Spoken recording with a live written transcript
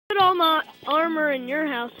all my armor in your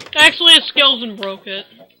house. Actually, a skeleton broke it.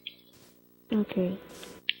 Okay.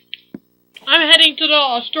 I'm heading to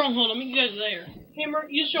the stronghold. I'll meet you guys there. Hammer,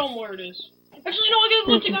 you show them where it is. Actually, no, I gotta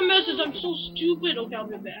go take a message. I'm so stupid. Okay, I'll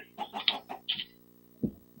be back.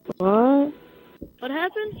 What? What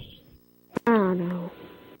happened? I don't know.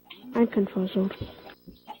 I'm confuzzled.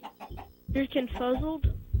 You're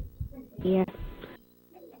confuzzled? Yeah.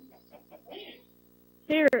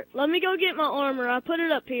 Here, let me go get my armor. I put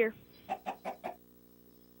it up here.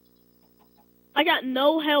 I got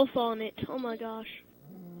no health on it. Oh my gosh.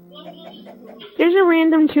 There's a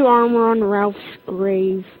random 2 armor on Ralph's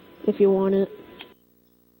grave, if you want it.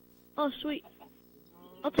 Oh, sweet.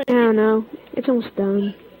 I'll take I don't know. It's almost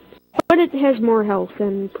done. But it has more health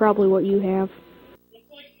than probably what you have.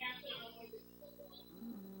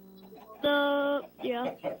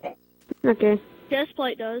 Yeah. Okay.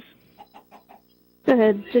 Chestplate does. Go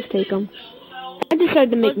ahead, just take them. I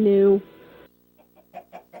decided to make new.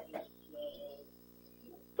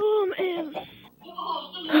 Oh, man.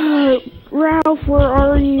 Ralph, where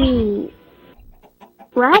are you?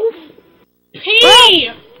 Ralph? P!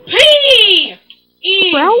 P!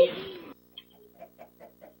 E! Ralph?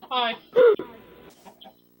 Hi.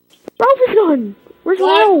 Ralph is gone! Where's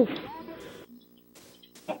What? Ralph?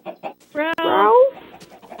 Ralph?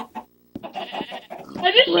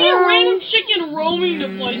 I just see a random chicken roaming the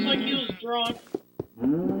place like he was drunk.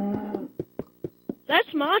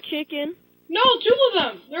 That's my chicken. No, 2 of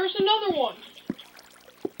them. There's another one.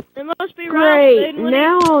 It must be Great, Ralph.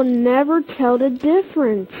 now I'll never tell the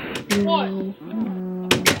difference. What? No.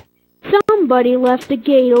 Somebody left the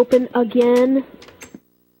gate open again.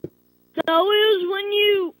 So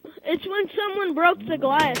it's when someone broke the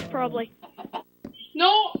glass, probably.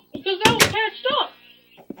 No, because that was patched up.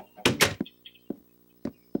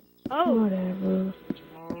 Oh, Whatever.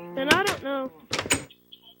 then I don't know.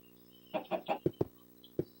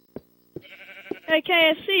 Hey,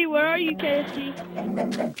 KFC, where are you, KFC?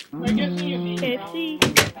 I guess you mean KFC.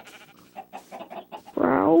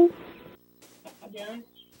 Ralph? again.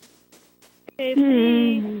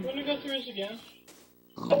 KFC. Want to go through this again?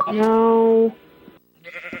 No.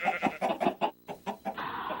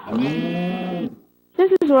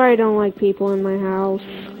 This is why I don't like people in my house.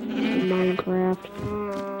 In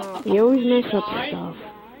Minecraft. They always mess up stuff.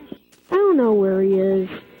 I don't know where he is.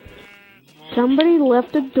 Somebody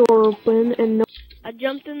left the door open and no. I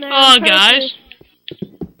jumped in there. Oh, guys.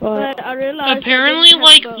 But I realized Apparently,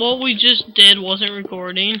 like, what we just did wasn't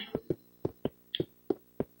recording.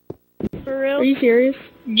 For real? Are you serious?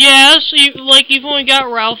 Yes, you've only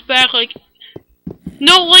got Ralph back, like...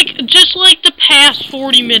 No, like, just like the past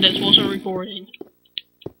 40 minutes wasn't recording.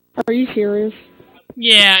 Are you serious?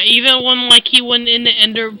 Yeah, even when, like, he went in the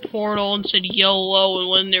Ender portal and said YOLO and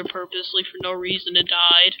went in there purposely for no reason and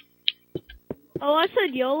died. Oh, I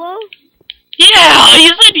said YOLO? Yeah,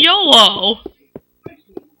 you said YOLO!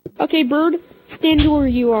 Okay, Bird, stand where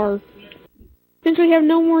you are. Since we have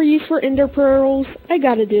no more use for ender pearls, I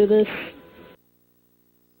gotta do this.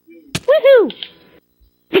 Woohoo!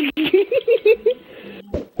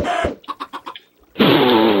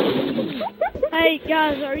 Hey,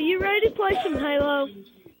 guys, are you ready to play some Halo?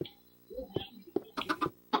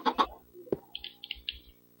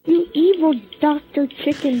 You evil Dr.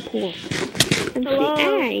 Chicken Pork. And Hello?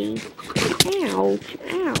 say, ouch,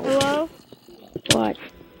 ouch. Hello? What?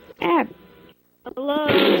 Ab.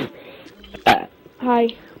 Hello? Hi.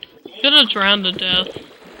 Gonna drown to death.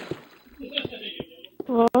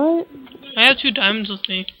 What? I have 2 diamonds with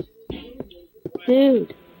me.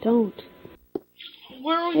 Dude, don't.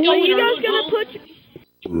 Where are we Are going? you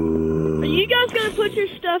guys gonna put your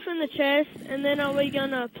stuff in the chest, and then are we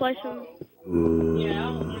gonna play some?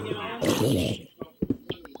 Yeah.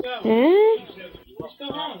 Eh? Let's go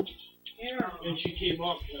home. And she came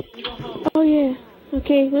up. Oh yeah.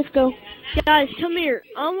 Okay, let's go. Guys, come here.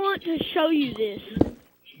 I want to show you this.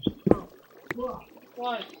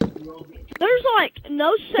 What? There's like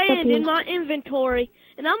no sand in my inventory,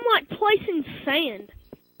 and I'm like placing sand.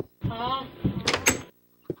 Huh?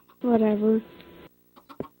 Whatever.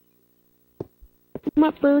 Come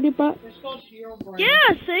up, birdie butt. Let's go to your brain.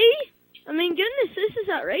 Yeah, see? I mean, goodness, this is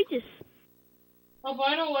outrageous. Oh,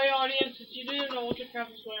 by the way, audience, if you didn't know what the crap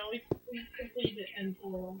was going on, we completed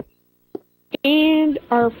Endportal. And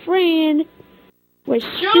our friend was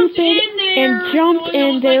Jumped stupid in there, and jumped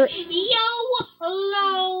in there. Like, yo,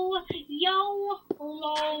 hello, yo,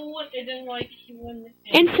 hello, and then like he went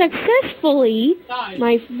And successfully, died.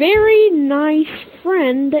 my very nice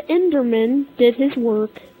friend, the Enderman, did his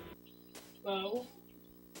work. Bo.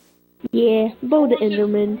 Yeah, Bo the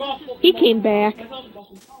Enderman. He came back. I thought it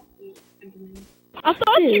was Enderman. I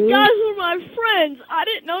thought you Dude. guys were my friends. I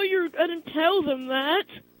didn't know you were gonna tell them that.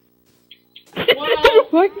 Well,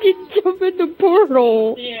 Fucking jump in the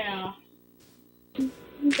portal. yeah. It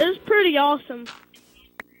was pretty awesome.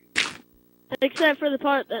 Except for the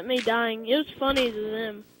part that me dying. It was funny to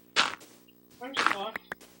them. I'm fucked.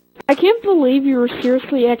 I can't believe you were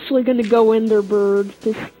seriously actually gonna go in there, Bird.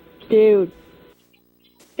 This dude.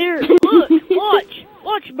 Here, look, watch.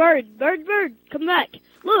 Watch, Bird. Bird, come back.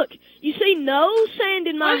 Look, you see no sand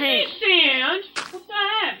in my hand. I see sand. What the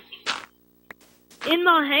heck? In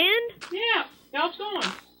my hand? Yeah. Now it's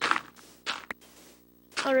gone.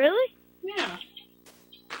 Oh, really? Yeah.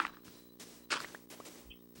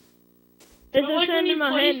 Is But there like when sand you in my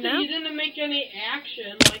placed hand it, now? you didn't make any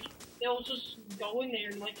action. Like it'll just go in there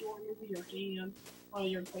and like you weren't moving your hand while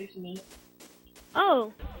you're placing it.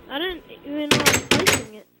 Oh, I didn't even know I was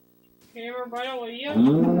placing it. Camera right away, yeah.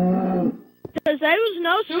 Because there was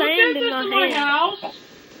no Who sand did in this my in my hand. house?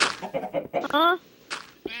 Huh?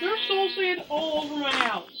 There's soul sand all over my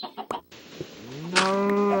house.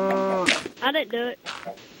 I didn't do it.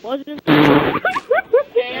 Wasn't.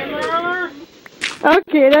 Camera.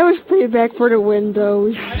 Okay, that was payback for the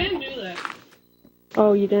windows. I didn't do that.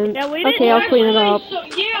 Oh, you didn't? Yeah, we didn't. Okay, I'll clean it up. So,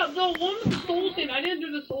 yeah, the one with the soul sand. I didn't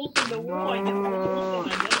do the soul sand. The one I did with the soul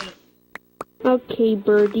sand. I didn't. Okay,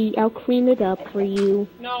 Birdie, I'll clean it up for you.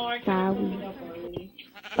 No, I can't clean it up already.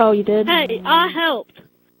 Oh, you did? Hey, I helped.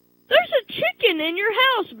 There's a chicken in your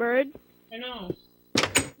house, Bird. I know.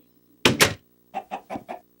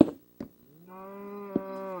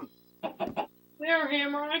 There,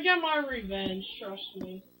 Hammer. I got my revenge. Trust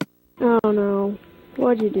me. Oh no.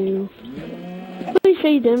 What'd you do? Please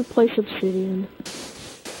say you didn't place obsidian.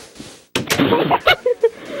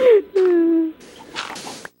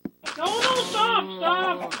 No,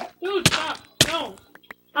 stop! Dude, stop! No!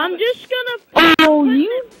 I'm just gonna. Oh,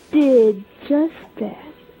 you did just that.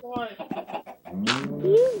 What?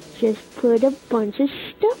 You just put a bunch of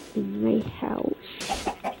stuff in my house.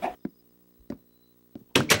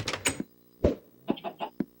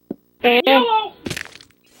 Yellow!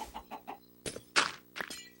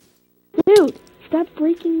 Dude, stop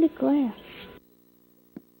breaking the glass.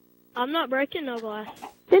 I'm not breaking no glass.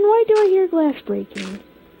 Then why do I hear glass breaking?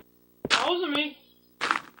 That wasn't me.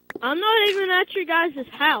 I'm not even at your guys'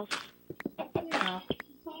 house. Yeah.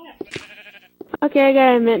 Okay, I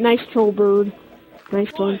gotta admit, nice troll, Bird.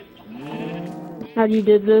 Nice one. What? How you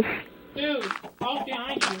did this? Dude, I was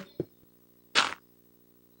behind you.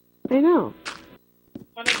 I know.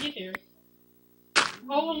 How'd I get here?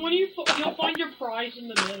 Oh, and when you'll find your prize in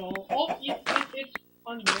the middle. Oh, it's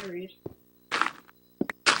unburied.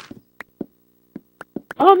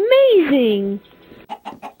 Amazing!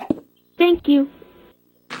 Thank you.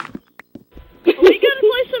 Are we gonna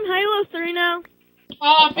play some Halo 3 now?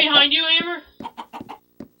 Behind you, Amber?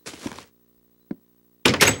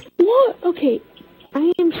 What? Okay,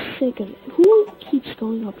 I am sick of it. Who keeps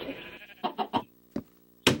going up there?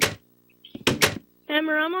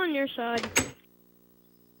 Hammer, I'm on your side.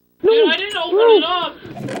 No, Dude, I didn't open no. it up.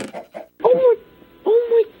 Oh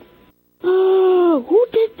my. Oh, who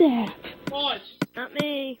did that? What? Not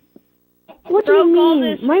me. What do Broke you all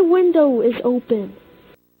mean? this. My window is open.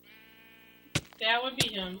 That would be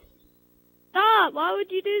him. Stop! Why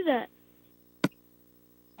would you do that?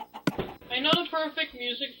 I know the perfect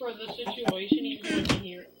music for this situation, even though I can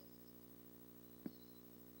hear it.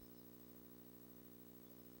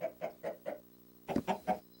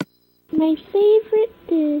 My favorite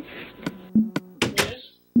disc. Yes?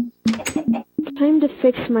 Time to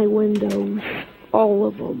fix my windows. All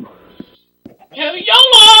of them.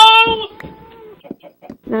 YOLO!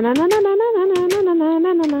 Na na na na na na na na na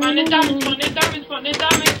na na na. Find the diamonds, find the diamonds, find the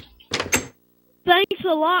diamonds. Thanks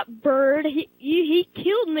a lot, Bird. He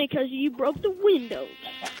killed me because you broke the windows.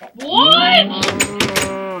 What?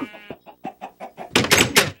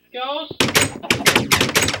 Ghost?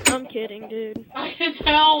 I'm kidding, dude. I can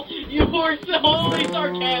tell you were totally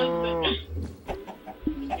sarcastic.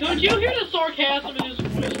 Don't you hear the sarcasm in his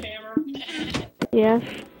voice, Hammer? Yes.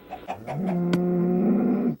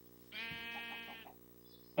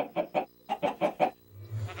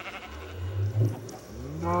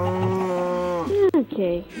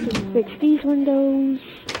 Okay, let's fix these windows.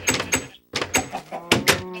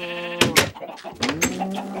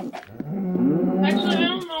 Actually, I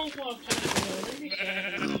don't know if I'll have time to do it. Maybe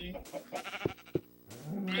Saturday.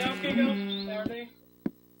 Is that okay, Ghost? Saturday?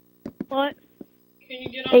 What? Can you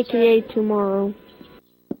get on AKA Saturday? tomorrow.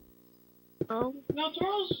 Oh. No,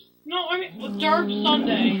 tomorrow's... No, I mean, Dark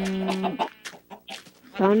Sunday.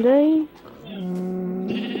 Sunday?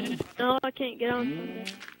 Yeah. No, I can't get on Sunday.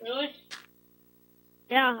 Really?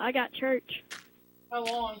 Yeah, I got church. How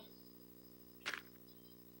long?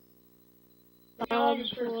 How long is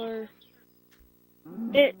For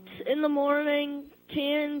it's in the morning,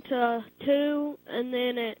 10 to 2, and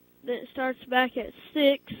then it starts back at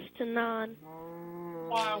 6 to 9.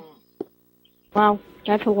 Wow. Wow,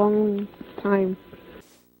 that's a long time.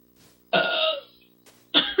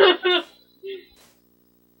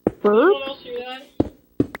 Bird? Anyone else hear that?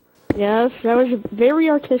 Yes, that was a very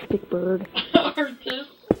artistic bird. Artist.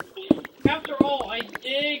 After all, I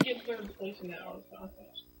did get third place in that art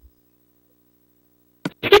contest.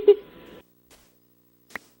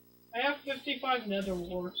 I have 55 nether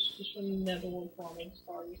warts just from nether wart farming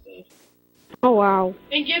starting stage. Oh wow.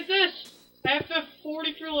 And get this! I have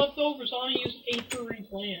 43 left over, so I'm gonna use 8 to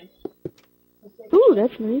replant. Ooh,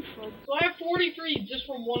 that's nice. So I have 43 just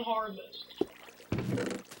from one harvest.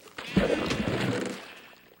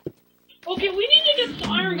 Okay, we need to get this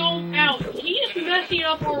iron golem out. He is messing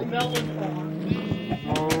up our melon farm.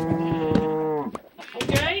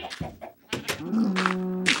 Okay?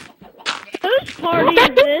 Whose party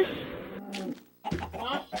is this?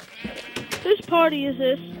 Huh? Whose party is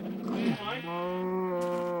this? Fine.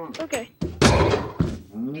 Okay.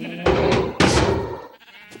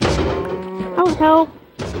 Oh, help.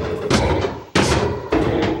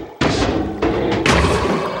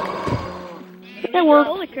 That worked.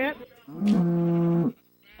 Holy crap.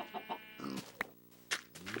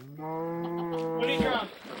 What do you drop?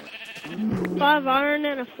 5 iron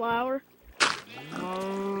and a flower.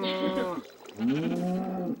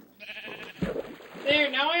 There,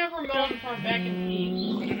 now I have our melon farm back in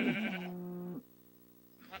peace.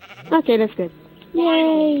 Okay, that's good.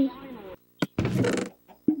 Yay!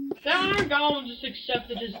 That iron golem just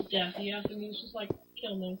accepted his death. He has to be just like,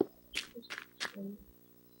 kill me.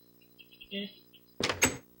 Yeah.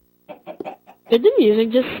 Did the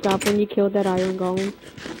music just stop when you killed that iron golem?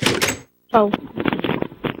 Oh.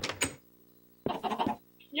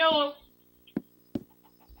 YOLO!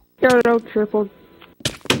 YOLO, triple.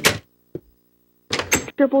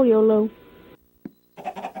 Triple YOLO.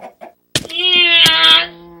 Yeah!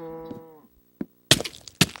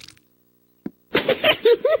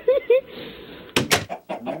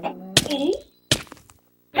 Ooh.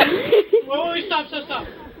 Wait, stop.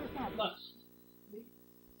 Nuts.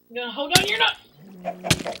 I'm gonna hold on your nut!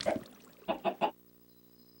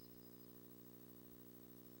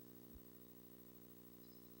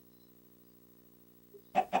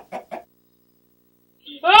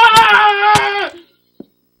 Ah!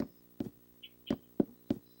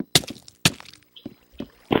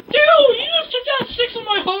 Dude, you just took out 6 of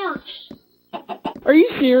my hearts! Are you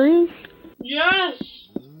serious? Yes!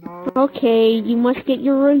 Okay, you must get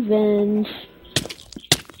your revenge.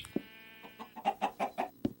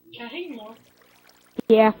 Can I hit you more?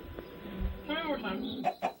 Yeah, How many more times?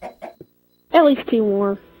 at least 2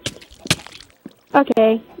 more.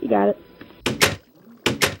 Okay, you got it.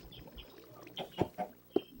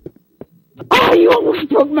 Oh, you almost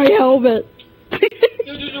broke my helmet! Dude,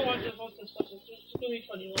 watch this. Just gonna be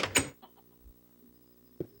funny, look.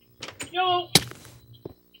 Yo!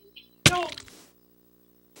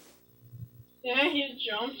 Yeah, he just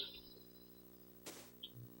jumped.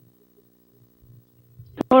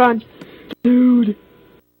 Hold on. Dude!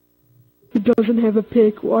 He doesn't have a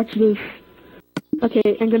pick, watch this.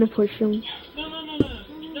 Okay, I'm gonna push him. No.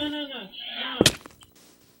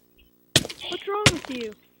 What's wrong with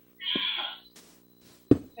you?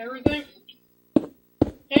 Everything?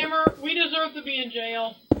 Hammer, we deserve to be in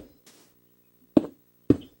jail.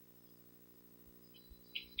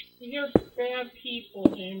 You're bad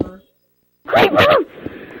people, Hammer. Creeper!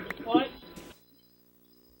 What?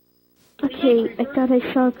 Okay, I thought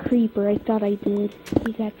I saw a creeper. I thought I did.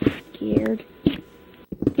 He got scared.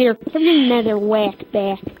 Here, have your nether whack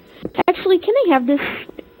back. Actually, can I have this?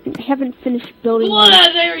 I haven't finished building one.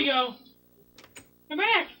 There you go. Come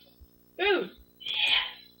back. Dude.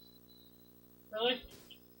 Really?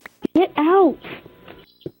 Get out!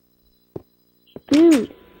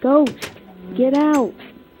 Dude, ghost, get out.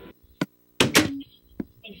 And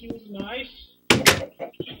he was nice.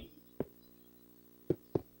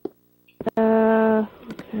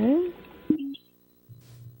 Okay.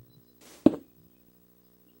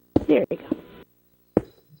 There we go.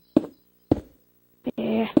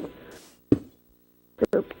 Yeah.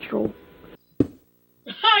 Dirt patrol.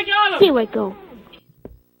 I got him! Here we go.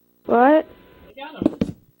 What? I got him.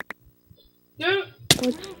 Dude!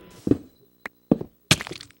 What's...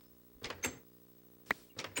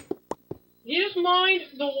 He just mined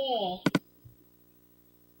the wall.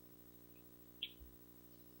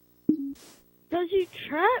 Does you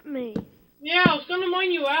trap me? Yeah, I was gonna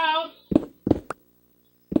mine you out.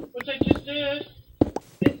 Which I just did.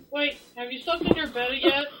 Wait, have you slept in your bed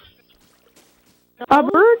yet?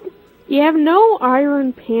 Bird, you have no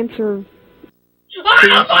iron pants or...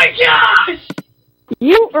 Oh my gosh!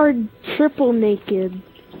 You are triple naked.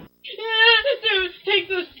 Dude, take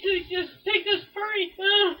this, hurry!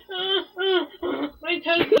 My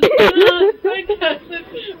testes, my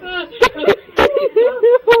testes.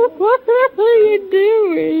 What are you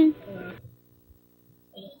doing?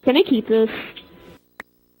 Can I keep this?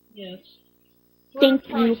 Yes. Thank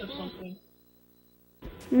For the you. price of something.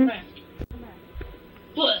 Mm. Okay.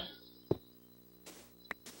 Bleh.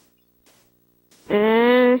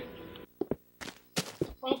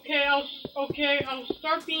 I'll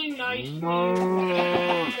start being nice to you.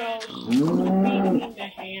 So, being the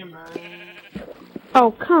hammer.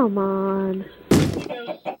 Oh, come on.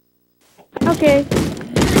 Because Okay.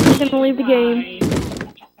 I'm gonna leave the game.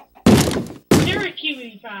 you're a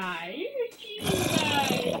cutie pie. You're a cutie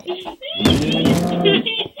pie.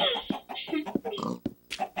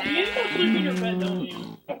 You need to go sleep in your bed, don't you?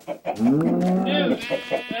 Dude,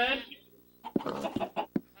 bed.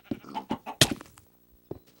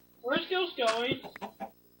 Where's Ghost going?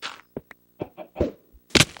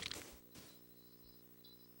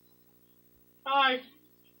 Hi.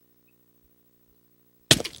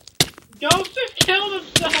 Ghost has killed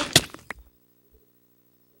himself.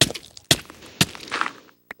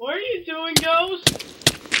 What are you doing, Ghost?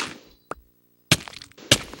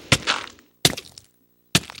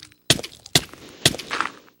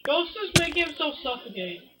 Ghost is making himself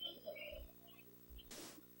suffocate.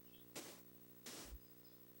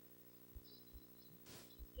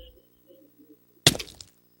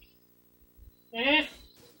 Eh?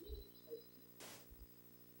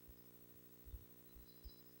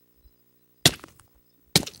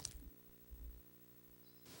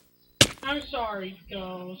 I'm sorry,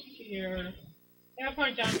 Ghost. Here. I have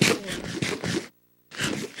my down before.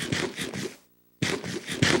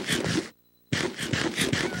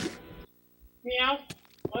 Meow.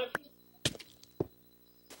 What?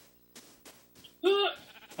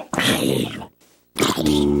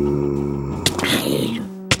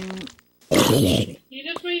 He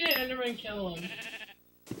just made an Enderman kill him.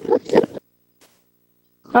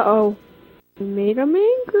 Uh-oh. You made him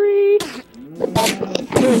angry.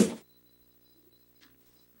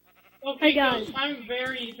 Okay, Hey, guys. Ghost, I'm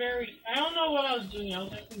very, I don't know what I was doing. I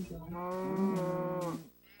was actually drunk.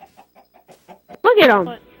 Look at him.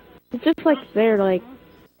 What? It's just like they're like...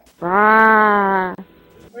 Rah.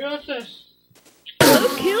 What's this? Who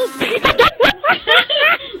killed me?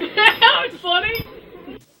 That was funny!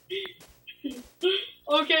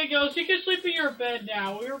 Okay, Ghost, you can sleep in your bed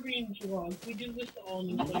now. We were being drunk. We do this to all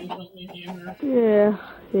new players, don't we, Hammer? Yeah.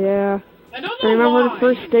 I don't know Remember why. the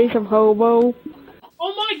first days of Hobo?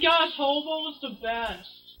 Oh my gosh, Hobo was the best.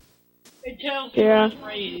 Until he Yeah. was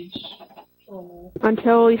Rage Troll.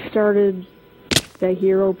 Until he started the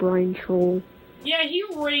Hero Brain Troll. Yeah, he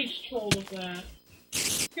Rage Trolled with that.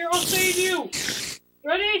 Here, I'll save you!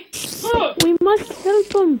 Ready? Huh. We must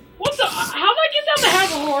help him. What the? How did I get down to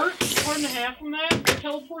half a heart? Heart and a half from that? I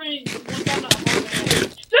teleported went down to a heart and a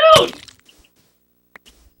half. Dude!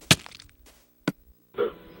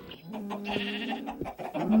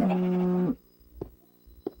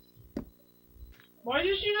 Why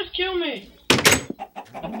did you just kill me?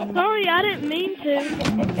 Sorry, I didn't mean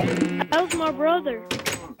to. That was my brother.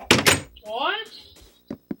 What?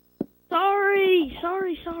 Sorry.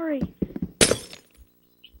 Did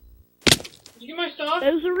you get my stuff?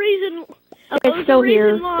 There was a reason. It's still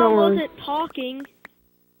here. Why Don't I worry. wasn't talking.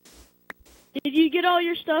 Did you get all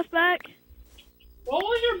your stuff back? What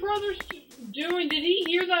was your brother doing? Did he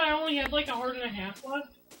hear that I only had like a heart and a half left?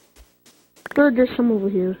 Bird, there's some over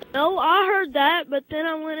here. No, I heard that, but then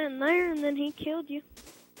I went in there and then he killed you.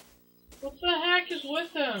 What the heck is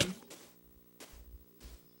with him?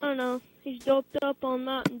 I don't know. He's doped up on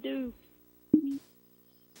Mountain Dew.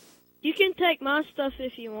 You can take my stuff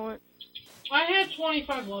if you want. I had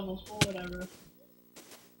 25 levels, or whatever.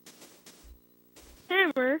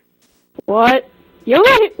 Hammer. What?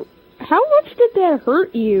 How much did that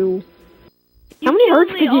hurt you? How many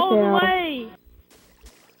hurts did you all the have? way.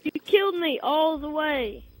 You killed me all the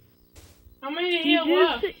way. How many did you have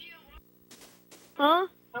left? Huh?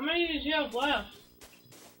 How many did you have left?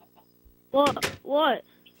 What?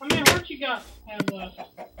 How many hearts you have left?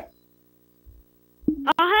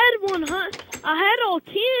 I had all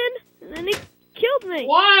 10, and then he killed me.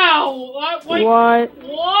 Wow! Wait, What?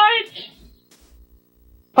 What?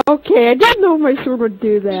 Okay, I didn't know my sword would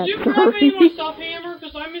do that. Did you grab any more stuff, Hammer?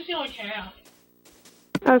 Because I'm missing like half.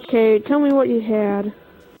 Okay, tell me what you had.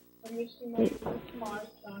 I'm missing like 5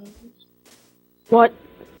 times. What?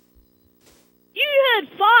 You had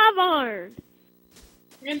 5 barn.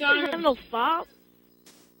 And I don't have diamonds. no file.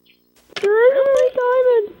 Where's my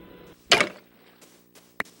diamond?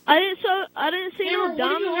 I didn't see Hammer, no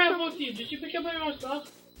what do you diamonds. have with you? Did you pick up any more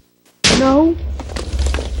stuff? No.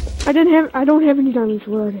 I don't have any diamonds.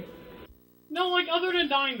 Where are they? No, like other than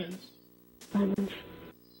diamonds. Diamonds.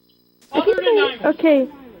 Other than diamonds. Okay.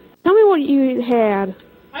 Tell me what you had.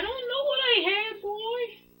 I don't know what I had, boy.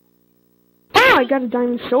 Oh, I got a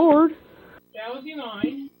diamond sword. That would be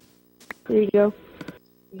mine. There you go.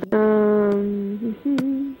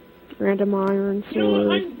 Random iron You know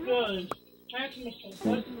what? sword. I'm good. I have some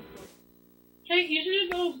stuff. Hey, you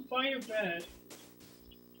should go by your bed.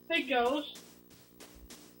 Hey, Ghost.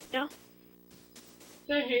 Yeah.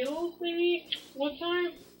 The Halo thingy? What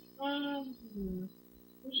time? When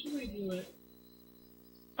should we do it?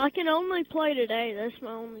 I can only play today. That's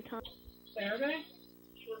my only time. Saturday?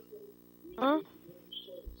 Huh?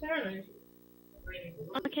 Saturday.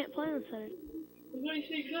 I can't play on Saturday. What do you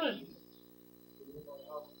say good?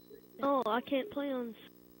 Oh, I can't play on.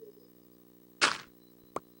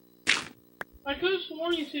 I could have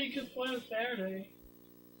sworn you said you could play on Saturday.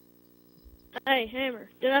 Hey, Hammer.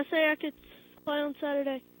 Did I say I could play on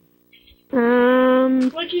Saturday?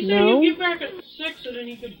 Like you said, no. you get back at 6 and then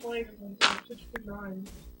you could play from 6 to 9.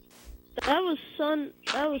 That was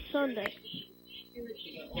Sunday.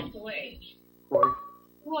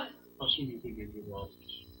 What? I'll see you think you well.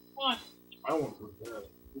 What? I won't go to bed.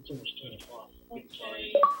 It's almost 10 o'clock.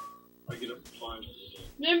 Okay. I get up at 5.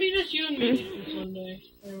 Maybe just you and me on Sunday.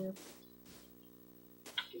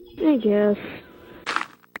 I guess.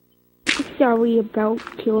 Sorry about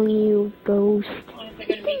killing you, Ghost. I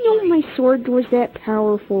didn't know my sword was that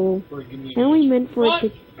powerful. I only meant for it to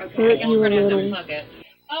hurt you a little.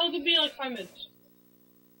 Oh, it could be like 5 minutes.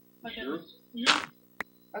 Okay. Sure?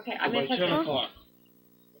 Okay, I'm By gonna 10 set it. o'clock.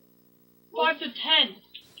 5 to 10.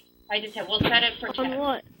 I just said we'll set it for On 10.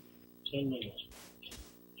 what? 10 minutes.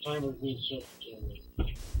 Timer being set for 10 minutes.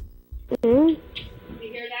 Hmm?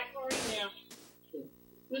 You hear that, Corey? Yeah.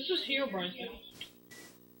 This is here, Brian's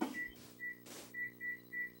house.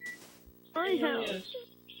 My house. Yes.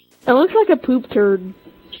 It looks like a poop turd.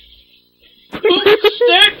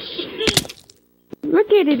 Sticks! Look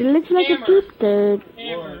at it, it looks like Hammer. a poop turd.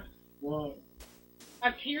 Hammer. What?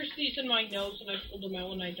 I pierced these in my nose and I pulled them out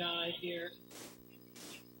when I died here.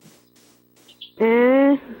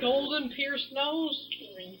 Golden pierced nose?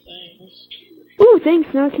 Things. Ooh,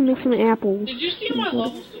 thanks, now I can make some apples. Did you see my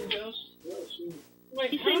levels in Ghost?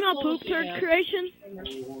 Wait, You how see my much poop levels do you turd have? creation?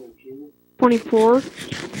 24.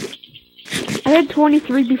 I had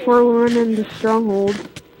 23 before we went into the stronghold.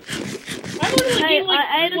 I literally Hey, gained like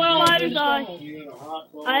I ate a 12 spider's in eye. Stronghold. You had a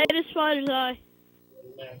hot dog. I ate a spider's eye.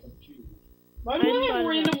 Why I do I have spider's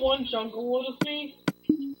random one jungle with me?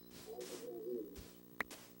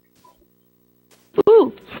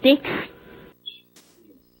 Ooh, sticks.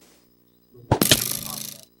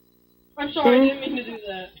 I'm sorry, I didn't mean to do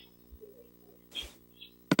that.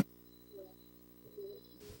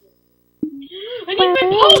 I need my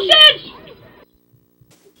potions!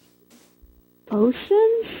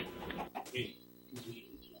 Potions?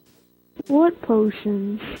 What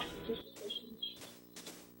potions?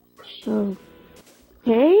 Oh.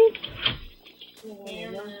 Hey?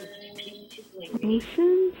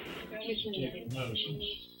 Potions?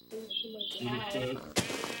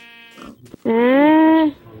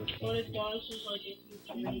 What it does is like if you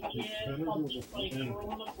drink it, helps like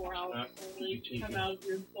grow in the ground, slowly come out of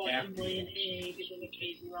your butt and lay an egg, and then a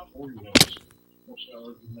baby rough.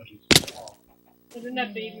 And then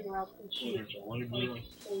that baby rough can shoot like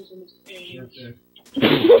poisonous eggs.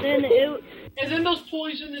 And then those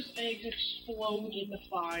poisonous eggs explode in the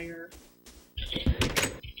fire.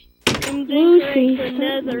 And then Lucy, create the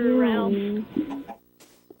nether realm.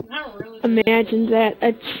 Not really. imagine that.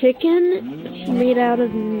 A chicken made out of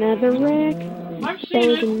netherrack? I've That seen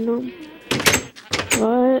was it. enormous.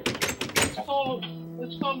 What?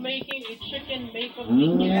 It's called making a chicken make of the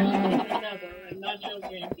gas in the nether. I'm not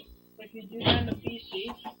joking. If you do that in the PC,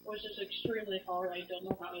 which is extremely hard, I don't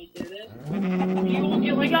know how I did it. You will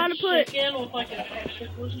get like Gotta a put- chicken with like a texture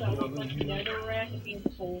twist that looks like netherrack and the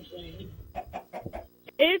whole thing.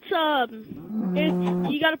 It's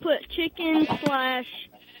you gotta put chicken / gas.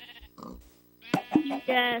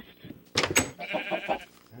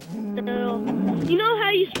 So, you know how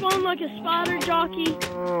you spawn like a spider jockey?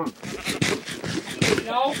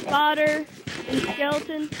 No. Spider and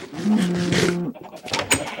skeleton?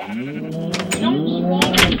 You don't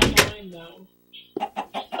spawn in time though.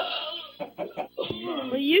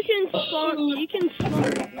 Well, you can spawn.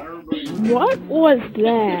 What was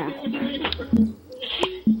that?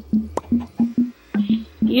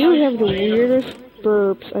 You have the weirdest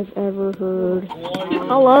burps I've ever heard.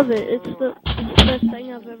 I love it. It's the best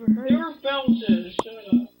thing I've ever heard. They were belches. Shut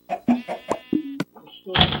up.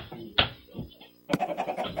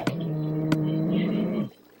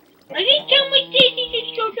 I didn't tell my daddy to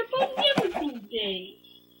shut up. I'll never do that.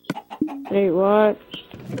 Hey, what?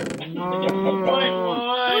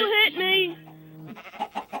 Who hit me?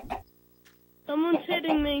 Someone's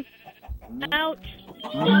hitting me. Ouch.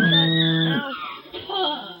 Stop that. Ow.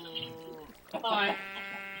 Hi.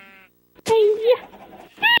 Hey,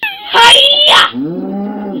 Hiya!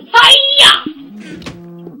 Hiya!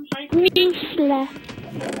 Nisla.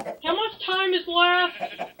 How much time is left?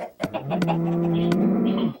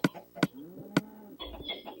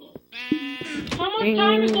 How much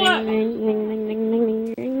time is left?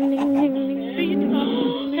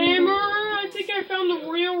 Hammer, I think I found the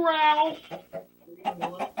real Ralph.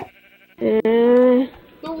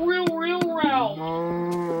 The real Ralph.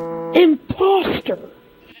 Imposter.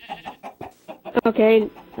 Okay,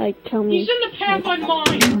 like tell me. He's in the path on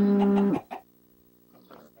mine.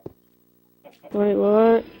 Wait,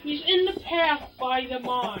 what? He's in the path by the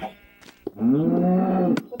mine.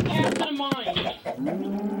 The path to the mine.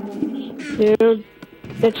 Dude,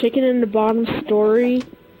 the chicken in the bottom story.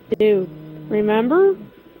 Dude, remember?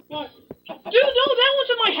 What? Dude, no, that one's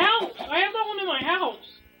in my house. I have that one in my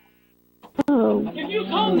house. Oh. If you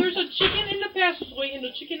come, there's a chicken in the passageway and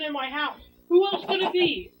a chicken in my house. Who else could it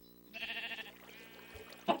be?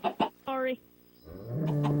 Sorry.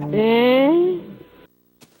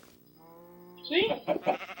 See?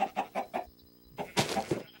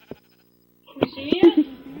 You see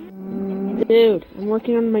it? Dude, I'm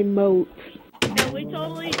working on my moat. Yeah, we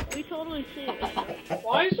totally see it.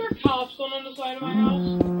 Why is there cops going on the side of my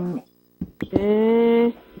house?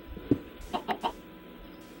 Did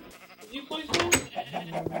you place them?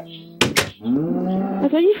 I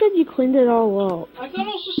thought you said you cleaned it all up. I thought it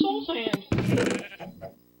was the soul sand.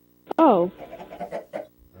 Oh.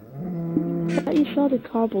 I thought you saw the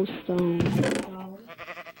cobblestone.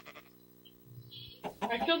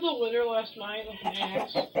 I killed the wither last night with an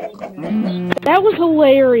axe. That was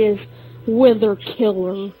hilarious, wither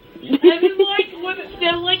killer. And then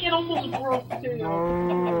it almost broke too.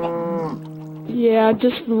 Yeah,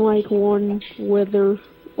 just like one wither.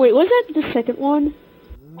 Wait, was that the second one?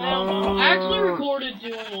 I don't know. I actually recorded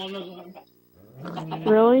doing one of them.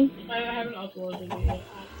 Really? I haven't uploaded it yet.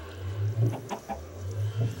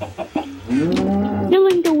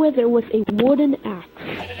 Killing the wither with a wooden axe.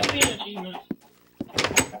 It should be an achievement.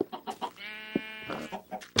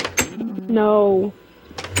 No.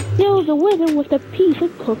 Kill the wither with a piece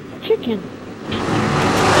of cooked chicken.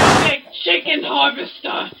 Big chicken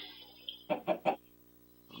harvester!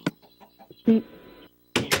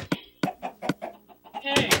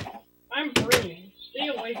 Hey, I'm brewing. Stay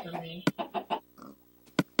away from me.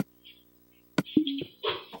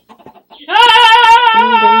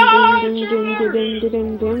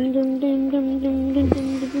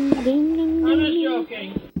 I'm just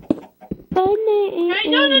joking. Hey,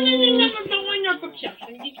 no, I'm not upset.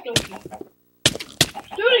 I'm just joking.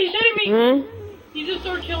 Dude, he's hitting me! Huh? He just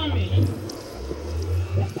started killing me.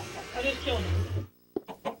 I just killed him.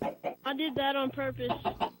 I did that on purpose.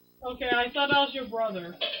 Okay, I thought that was your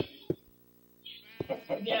brother.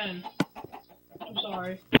 Again. I'm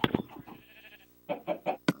sorry.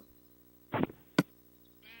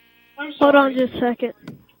 I'm sorry. Hold on just a second.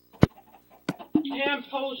 Hand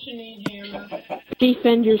potioning hammer.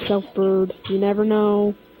 Defend yourself, bird. You never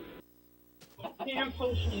know. Hand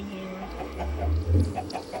potioning hammer.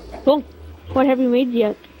 Cool. What have you made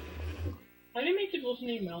yet? I didn't make the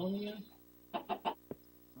glistening melon again.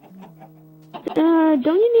 Don't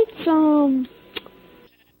you need some...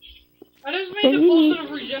 I just made the potion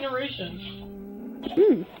of regeneration.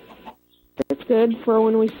 That's good for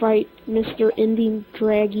when we fight Mr. Ending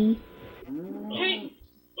Draggy. Hey,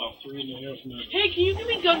 About 3.5 minutes. hey, can you give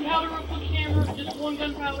me gunpowder real quick, hammer? Just one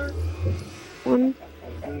gunpowder? One.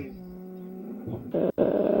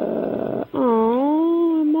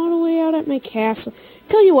 Oh, I'm all the way out at my castle.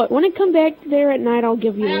 Tell you what, when I come back there at night, I'll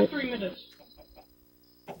give you I have it. 3 minutes.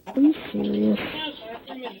 I'm serious. Yes, I have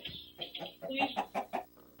 3 minutes. Please?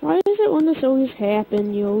 Why is it when this always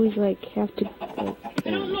happen, you always, like, have to... I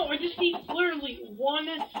don't know, I just need literally one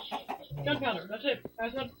gunpowder. That's it.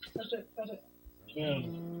 That's it.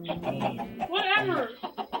 10, 9, Whatever!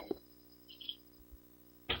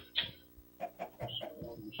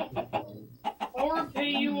 I'll repay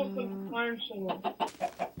you with an iron sword.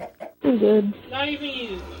 I'm good. Not even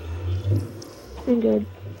used. I'm good.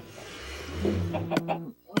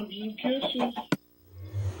 hugs and kisses.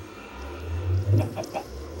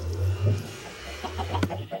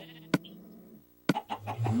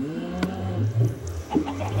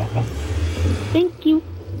 Thank you.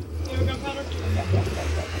 You have gunpowder?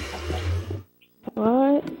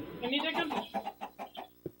 What? I need that gunpowder.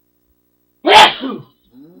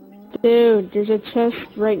 Dude, there's a chest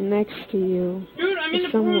right next to you. Dude, I'm in the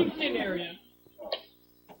Someone- brewing stand area.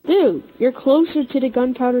 Dude, you're closer to the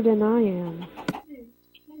gunpowder than I am.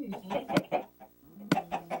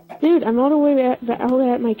 Dude, I'm all the way out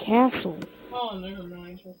at my castle. Oh, never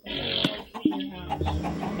mind. Okay. Like in your house.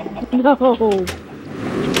 No.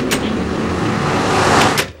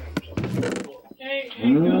 Hey,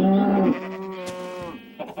 go.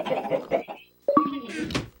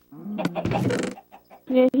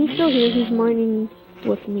 Yeah, he's still here. He's mining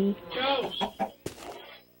with me. Ghost.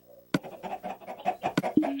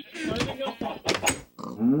 Where did it go?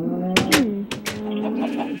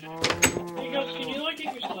 Hey, Ghost, can you like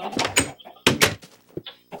get your stuff?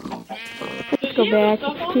 Let's go back.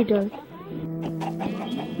 It's too dark.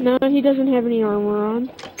 No, he doesn't have any armor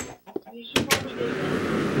on. You should probably get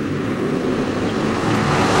it.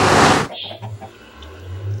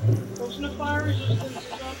 Potion of fire resistance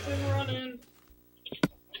is up and running.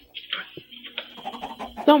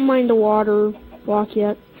 Don't mind the water block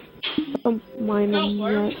yet. Don't mind Ghost, them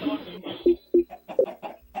why are we yet. talking?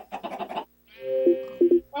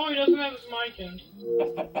 Oh, he doesn't have his mic in.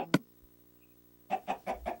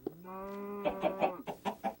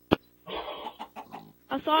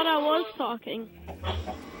 I thought I was talking.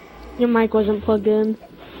 Your mic wasn't plugged in.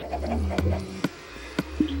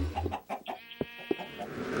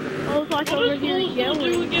 I was like over here Do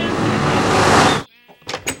yelling. again?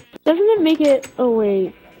 Doesn't it make it... Oh,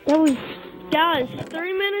 wait. That was... Guys,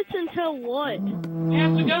 3 minutes until what? We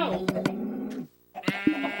have to go.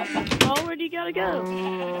 Already gotta go.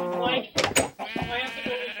 Like, I have to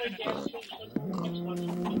go with my gas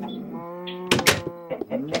station.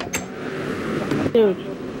 Dude.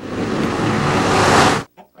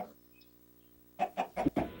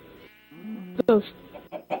 Ghost.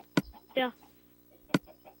 Yeah.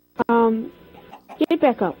 Get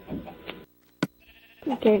back up.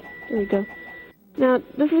 Okay, there we go. Now,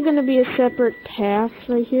 this is gonna be a separate path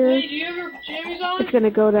right here. Hey, do you have your jammies on? It's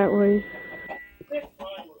gonna go that way.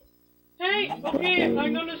 Hey, okay,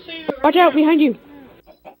 I'm gonna save it right Watch out, now. behind you!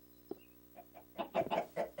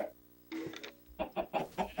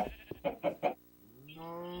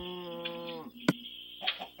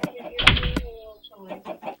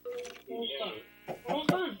 Almost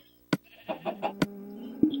done.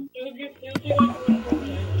 It'll take like 1 more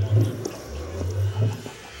minute.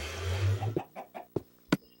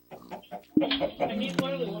 I need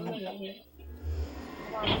literally 1 minute, okay?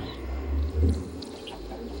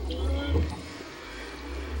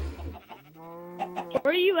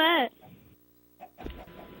 Where are you at?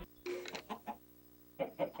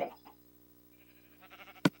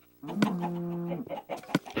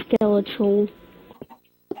 Skeletal.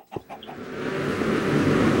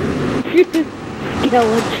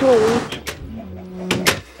 Skeletal.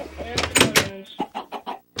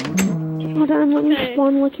 Hold on, let me Okay.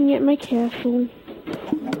 spawn looking at my castle.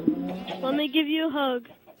 Let me give you a hug.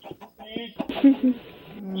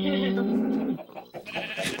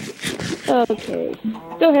 Okay.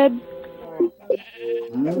 Go ahead.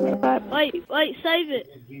 Wait, save it.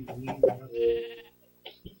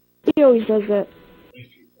 He always does that.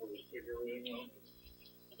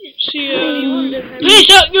 See Anyone ya. that has- Peace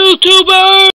out, YouTuber!